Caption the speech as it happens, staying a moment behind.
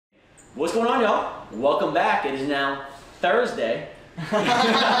What's going on, y'all? Welcome back. It is now Thursday.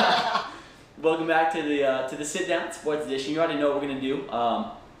 Welcome back to the Sit Down Sports Edition. You already know what we're gonna do.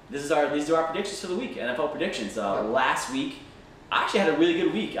 These are our predictions for the week. NFL predictions. Last week, I actually had a really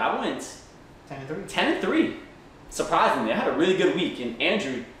good week. I went 10-3. 10-3. Surprisingly, I had a really good week, and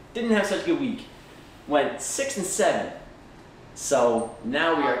Andrew didn't have such a good week. Went 6-7. So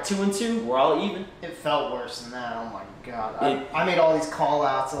now we are 2-2. We're all even. It felt worse than that. Oh my god! I made all these call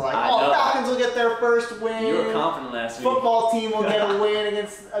outs of like, Falcons will get their first win. You were confident last week. Football team will get a win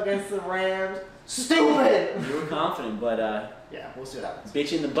against the Rams. Stupid. You were confident, but yeah, we'll see what happens.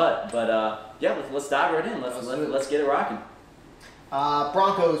 Bitch in the butt, but yeah, let's dive right in. Let's get it rocking.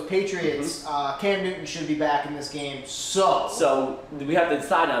 Broncos, Patriots. Cam Newton should be back in this game. So we have to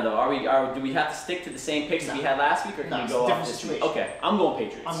decide now, though. Do we have to stick to the same picks that we had last week, or can we go off this week? Okay, I'm going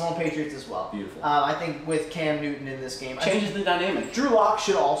Patriots. I'm going Patriots as well. Beautiful. I think with Cam Newton in this game, changes the dynamic. Drew Lock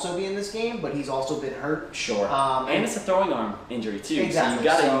should also be in this game, but he's also been hurt. Sure. And it's a throwing arm injury too. Exactly.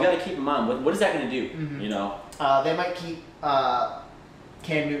 So you gotta keep in mind what is that going to do? Mm-hmm. You know. They might keep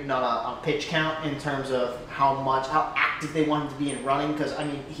Cam Newton on a pitch count in terms of how active they want him to be in running, because I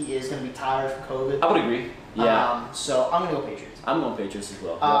mean he is going to be tired from COVID. I would agree. Yeah. So I'm going to go Patriots. I'm going Patriots as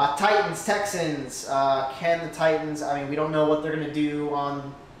well. Titans, Texans. Can the Titans? I mean, we don't know what they're going to do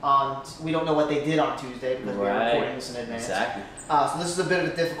on. We don't know what they did on Tuesday because we're recording this in advance. Exactly. So this is a bit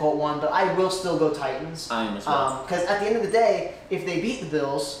of a difficult one, but I will still go Titans. I am as well. Because at the end of the day, if they beat the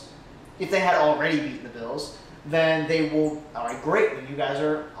Bills, if they had already beaten the Bills, then they will. All right, great. You guys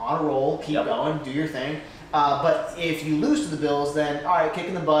are on a roll. Keep going. Do your thing. But if you lose to the Bills, then all right, kick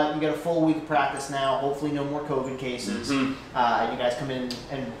in the butt. You got a full week of practice now. Hopefully, no more COVID cases. And you guys come in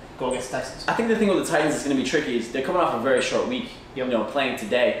and go against the Texans. I think the thing with the Titans is going to be tricky is they're coming off a very short week. You know, playing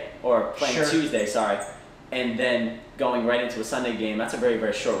today or playing Tuesday, and then going right into a Sunday game. That's a very,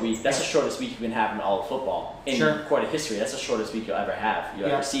 very short week. That's the shortest week you can have in all of football in quarter history. That's the shortest week you'll ever have.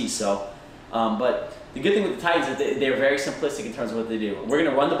 Ever see. So, but the good thing with the Titans is they're very simplistic in terms of what they do. We're going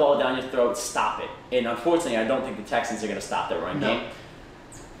to run the ball down your throat, stop it. And unfortunately, I don't think the Texans are going to stop their run game.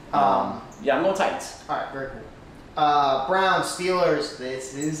 Yeah, I'm going Titans. All right, very cool. Browns, Steelers.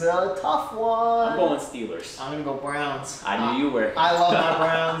 This is a tough one. I'm going Steelers. I'm going to go Browns. I knew you were. I love my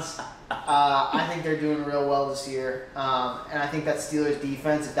Browns. I think they're doing real well this year. And I think that Steelers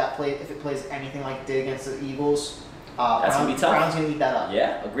defense, if it plays anything like it did against the Eagles, that's going to be tough. Browns going to eat that up.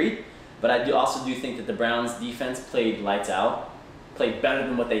 Yeah, agreed. But I also do think that the Browns defense played lights out, played better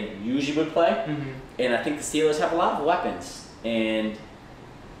than what they usually would play. And I think the Steelers have a lot of weapons. And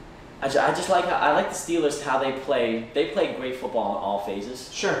I like the Steelers, how they play. They play great football in all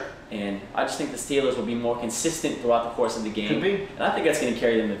phases. Sure. And I just think the Steelers will be more consistent throughout the course of the game. Could be. And I think that's going to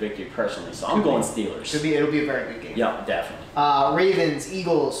carry them to victory personally. So I'm going Steelers. It'll be a very good game. Yeah, definitely. Ravens,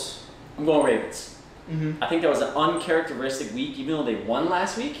 Eagles. I'm going Ravens. I think that was an uncharacteristic week, even though they won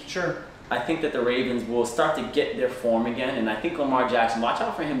last week. Sure. I think that the Ravens will start to get their form again, and I think Lamar Jackson, watch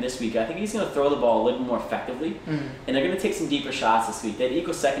out for him this week. I think he's going to throw the ball a little more effectively, and they're going to take some deeper shots this week. That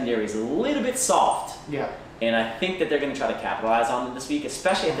Eagles secondary is a little bit soft, and I think that they're going to try to capitalize on it this week,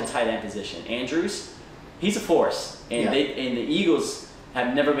 especially at the tight end position. Andrews, he's a force, and the Eagles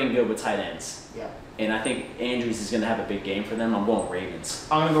have never been good with tight ends. And I think Andrews is going to have a big game for them. I'm going Ravens.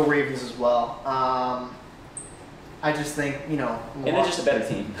 I'm going to go Ravens as well. I just think, and they're just a better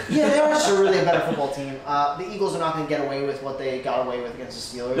team. Yeah, they are just really a better football team. The Eagles are not going to get away with what they got away with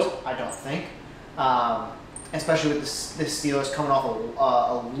against the Steelers. Nope. I don't think. Especially with the Steelers coming off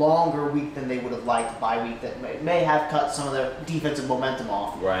a longer week than they would have liked, bye week that may have cut some of their defensive momentum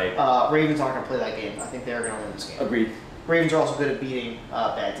off. Right. Ravens aren't going to play that game. I think they're going to win this game. Agreed. Ravens are also good at beating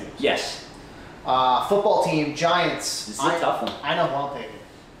bad teams. Yes. Football team, Giants. This is a tough one. I know who I'm picking.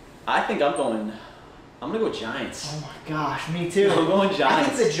 I think I'm going to go Giants. Oh my gosh, me too. I'm going Giants. I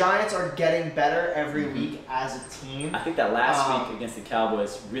think the Giants are getting better every week as a team. I think that last week against the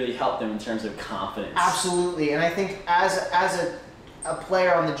Cowboys really helped them in terms of confidence. Absolutely, and I think as a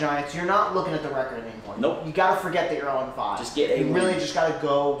player on the Giants, you're not looking at the record anymore. Nope. You got to forget that you're 0-5. Just get a You win. really just got to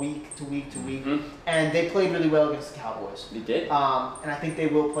go week to week to week. And they played really well against the Cowboys. They did. And I think they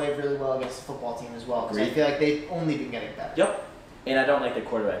will play really well against the football team as well, because I feel like they've only been getting better. Yep. And I don't like the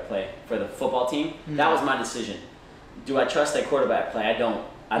quarterback play for the football team. That was my decision. Do I trust that quarterback play? I don't.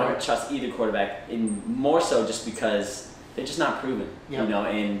 I don't trust either quarterback, and more so just because they're just not proven. Yep.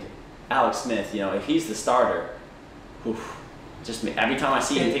 And Alex Smith, if he's the starter, just every time I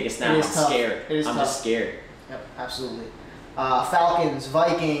see him take a snap, I'm scared. I'm just scared. Yep, absolutely. Falcons,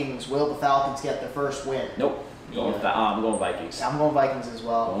 Vikings. Will the Falcons get their first win? Nope. I'm going Vikings. I'm going Vikings as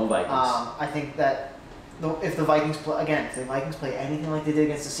well. Going Vikings. I think that if the Vikings play again, if the Vikings play anything like they did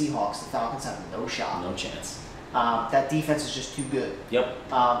against the Seahawks, the Falcons have no shot. No chance. That defense is just too good. Yep.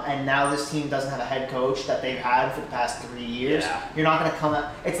 And now this team doesn't have a head coach that they've had for the past 3 years. Yeah. You're not going to come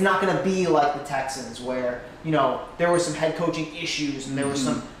out. It's not going to be like the Texans where, there was some head coaching issues and there was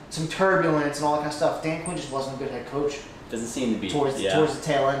some turbulence and all that kind of stuff. Dan Quinn just wasn't a good head coach. Doesn't seem to be. Towards the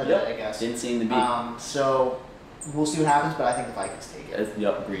tail end of it, I guess. Didn't seem to be. So we'll see what happens, but I think the Vikings take it.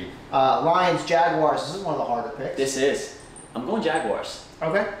 Yep, agreed. Lions, Jaguars. This is one of the harder picks. This is. I'm going Jaguars.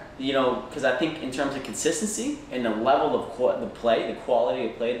 Okay. Because I think in terms of consistency and the level of the quality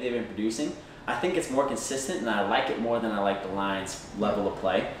of play that they've been producing, I think it's more consistent, and I like it more than I like the Lions' level of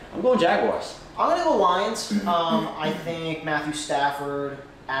play. I'm going Jaguars. I'm going to go Lions. I think Matthew Stafford,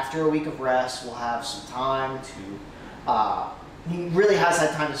 after a week of rest, will have some time to... he really has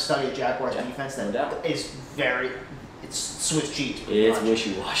had time to study a Jaguars defense that is it's Swiss cheese. It's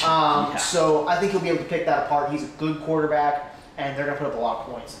wishy-washy. So I think he'll be able to pick that apart. He's a good quarterback, and they're going to put up a lot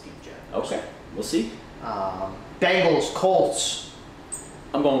of points to beat the Jaguars. Okay, we'll see. Bengals, Colts.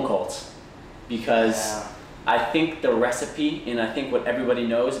 I'm going Colts because I think the recipe, and I think what everybody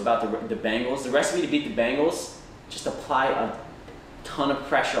knows about the Bengals, the recipe to beat the Bengals, just apply a ton of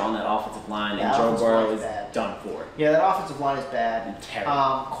pressure on that offensive line, and Joe Burrow is done for. Yeah, that offensive line is bad. And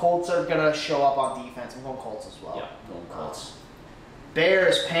terrible. Colts are going to show up on defense. I'm going Colts as well. Yeah, going Colts.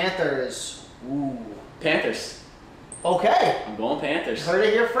 Bears, Panthers. Ooh. Panthers. Okay. I'm going Panthers. Heard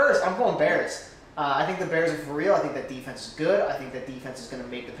it here first. I'm going Bears. I think the Bears are for real. I think that defense is good. I think that defense is going to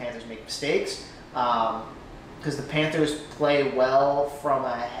make the Panthers make mistakes. Because the Panthers play well from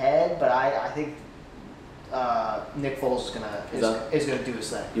ahead, but I think Nick Foles is gonna do his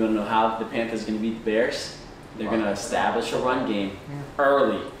thing. You want to know how the Panthers are going to beat the Bears? They're going to establish a run game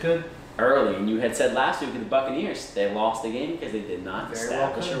early. Good. Early. And you had said last week with the Buccaneers, they lost the game because they did not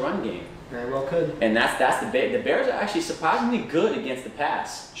establish a run game. Very well could. And that's the Bears are actually surprisingly good against the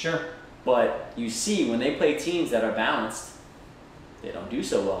pass. Sure. But you see, when they play teams that are balanced, they don't do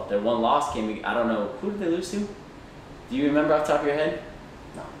so well. Their one loss came, I don't know, who did they lose to? Do you remember off the top of your head?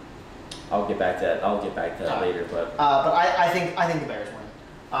 No. I'll get back to that later. But I think the Bears win.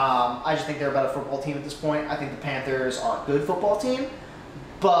 I just think they're a better football team at this point. I think the Panthers are a good football team,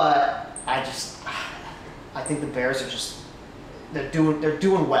 but I think the Bears are just they're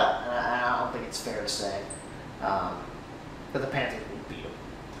doing well, and I don't think it's fair to say that the Panthers will beat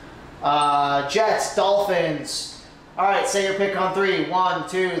them. Jets, Dolphins. All right, say your pick on 3. 1,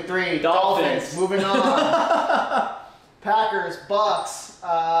 2, 3. Dolphins. Moving on. Packers, Bucks.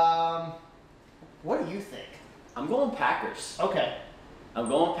 What do you think? I'm going Packers. Okay. I'm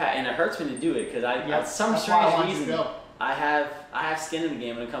going and it hurts me to do it because for some strange reason I have skin in the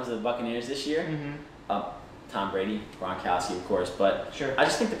game when it comes to the Buccaneers this year. Mm-hmm. Tom Brady, Gronkowski, of course, but sure. I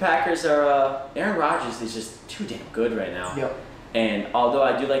just think the Packers are. Aaron Rodgers is just too damn good right now. Yep. And although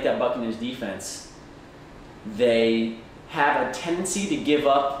I do like that Buccaneers defense, they have a tendency to give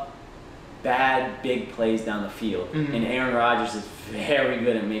up bad big plays down the field, and Aaron Rodgers is very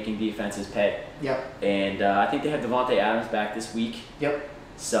good at making defenses pay. Yep. And I think they have Devontae Adams back this week. Yep.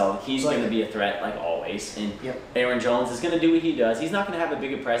 So he's going to be a threat like always. And yep. Aaron Jones is going to do what he does. He's not going to have a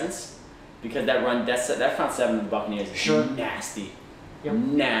bigger presence because that front seven of the Buccaneers is nasty. Yep.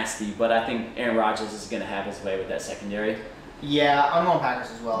 Nasty. But I think Aaron Rodgers is going to have his way with that secondary. Yeah, I'm going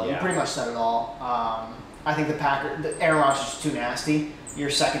Packers as well. Yeah. You pretty much said it all. I think Aaron Rodgers is too nasty. Your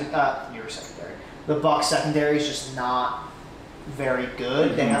secondary. The Bucs secondary is just not very good.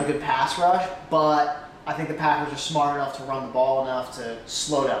 Mm-hmm. They have a good pass rush, but I think the Packers are smart enough to run the ball enough to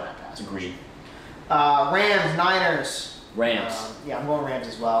slow down that pass. Agreed. Rams, Niners. Rams. Yeah, I'm going Rams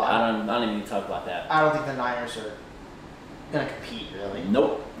as well. I don't even need to talk about that. I don't think the Niners are gonna compete really.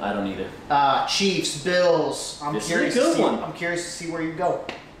 Nope, I don't either. Chiefs, Bills. I'm curious to see where you go.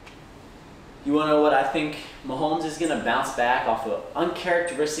 You want to know what I think? Mahomes is going to bounce back off an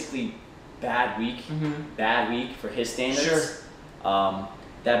uncharacteristically bad week. Mm-hmm. Bad week for his standards. Sure.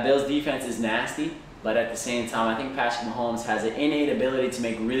 That Bills defense is nasty, but at the same time, I think Patrick Mahomes has an innate ability to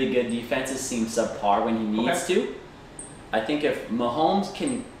make really good defenses seem subpar when he needs to. I think if Mahomes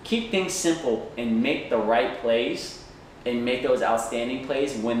can keep things simple and make the right plays and make those outstanding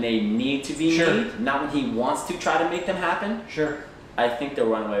plays when they need to be made, not when he wants to try to make them happen. Sure. I think they'll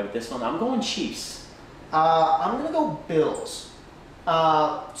run away with this one. I'm going Chiefs. I'm going to go Bills.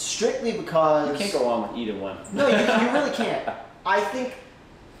 Strictly because... You can't go wrong with either one. No, you really can't. I think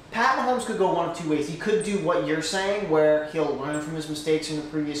Pat Mahomes could go one of two ways. He could do what you're saying, where he'll learn from his mistakes from the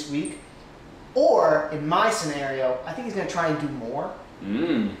previous week. Or, in my scenario, I think he's going to try and do more.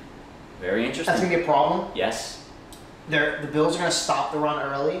 Very interesting. That's going to be a problem. Yes. The Bills are going to stop the run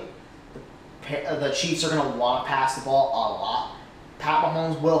early. the Chiefs are going to want to pass the ball a lot. Pat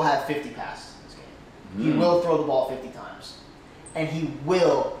Mahomes will have 50 passes in this game. He will throw the ball 50 times. And he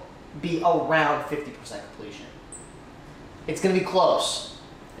will be around 50% completion. It's going to be close.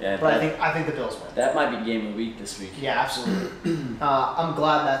 Yeah, but I think the Bills win. That might be game of the week this week. Yeah, absolutely. I'm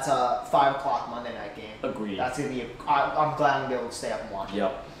glad that's a 5 o'clock Monday night game. Agreed. That's going to be I'm glad I'm going to be able to stay up and watch it.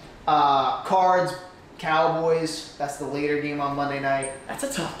 Yep. Cards, Cowboys. That's the later game on Monday night. That's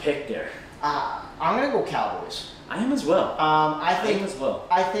a tough pick there. I'm going to go Cowboys. I am as well. I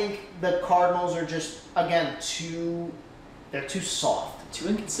think the Cardinals are just, again, they're too soft. Too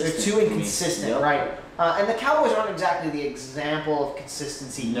inconsistent. They're too inconsistent, yep. Right? And the Cowboys aren't exactly the example of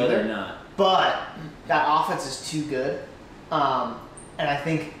consistency either. No, they're not. But that offense is too good, and I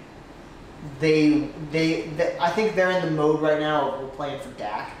think I think they're in the mode right now of we're playing for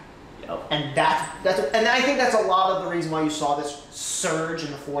Dak. Yep. And and I think that's a lot of the reason why you saw this surge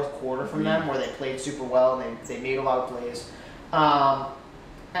in the fourth quarter from them, where they played super well and they made a lot of plays.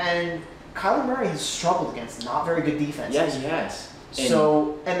 And Kyler Murray has struggled against not very good defenses. Yes, he has.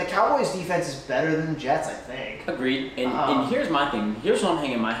 And the Cowboys' defense is better than the Jets, I think. Agreed. And here's my thing. Here's what I'm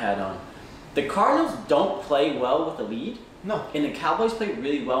hanging my hat on. The Cardinals don't play well with a lead. No. And the Cowboys play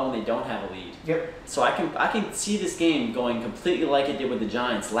really well when they don't have a lead. Yep. So I can see this game going completely like it did with the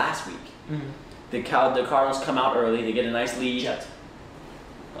Giants last week. Mm-hmm. The Cardinals come out early. They get a nice lead.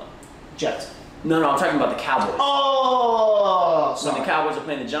 Jets. No, I'm talking about the Cowboys. Oh, sorry. When the Cowboys are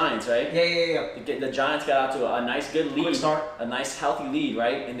playing the Giants, right? Yeah. The Giants got out to a nice, good lead. Quick start. A nice, healthy lead,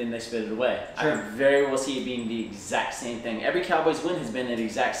 right? And then they spit it away. Sure. I can very well see it being the exact same thing. Every Cowboys win has been the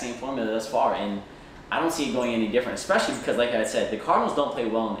exact same formula thus far, and I don't see it going any different, especially because, like I said, the Cardinals don't play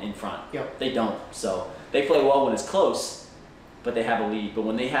well in front. Yep. They don't. So they play well when it's close, but they have a lead. But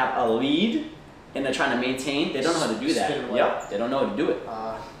when they have a lead and they're trying to maintain, they don't know how to do that. Yep. They don't know how to do it.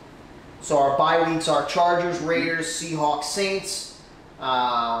 So our bye weeks are Chargers, Raiders, Seahawks, Saints.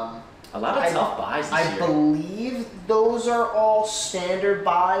 A lot of tough buys this year. I believe those are all standard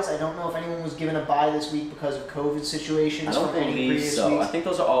buys. I don't know if anyone was given a bye this week because of COVID situations. I don't believe so. I think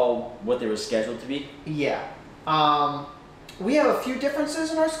those are all what they were scheduled to be. Yeah. We have a few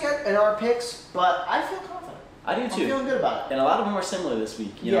differences in our picks, but I feel confident. I do too. I'm feeling good about it. And a lot of them are similar this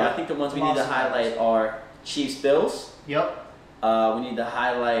week. You know, I think the ones we need to highlight are Chiefs-Bills. Yep. We need to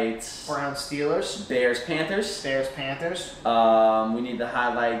highlight Browns Steelers. Bears Panthers. We need to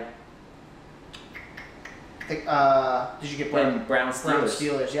highlight. Did you get Browns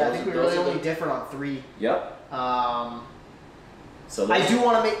Steelers? Yeah, I think we were really only different on 3. Yep. So I do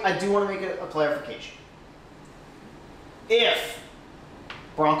want to make a clarification. If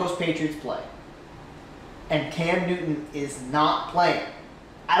Broncos Patriots play and Cam Newton is not playing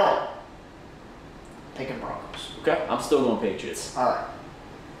at all, taking Broncos. Okay, I'm still going Patriots. All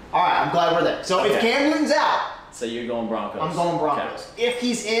right, I'm glad we're there. So if Cam Newton's out, so you're going Broncos. I'm going Broncos. Okay. If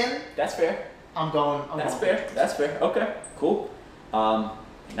he's in, that's fair. I'm going. That's fair. Patriots. That's fair. Okay, cool.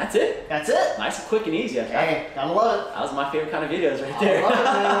 That's it. That's it. Nice and quick and easy. Hey, gotta love it. That was my favorite kind of videos right there. I love it,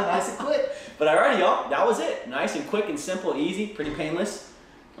 man. Nice and quick. But alrighty, y'all. That was it. Nice and quick and simple, easy, pretty painless.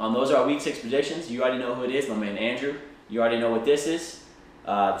 Those are our Week 6 predictions. You already know who it is, my man Andrew. You already know what this is.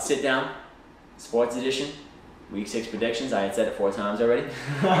 The Sit Down Sports Edition. Week 6 predictions. I had said it 4 times already.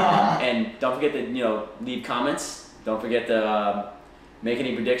 And don't forget to leave comments. Don't forget to make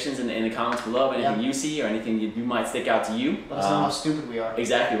any predictions in the comments below of anything you see or anything you might stick out to you. Let us know how stupid we are.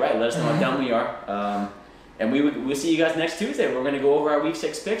 Exactly right. Let us know how dumb we are. And we'll see you guys next Tuesday. We're going to go over our Week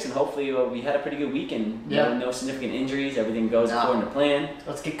 6 picks, and hopefully we had a pretty good week and no significant injuries. Everything goes according to plan.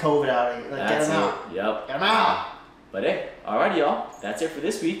 Let's get COVID out of here. Get them out. Yep. Get them out. But hey, alrighty, y'all. That's it for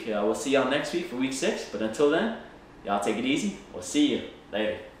this week. We'll see y'all next week for Week 6. But until then, y'all take it easy. We'll see you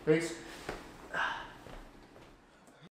later. Peace.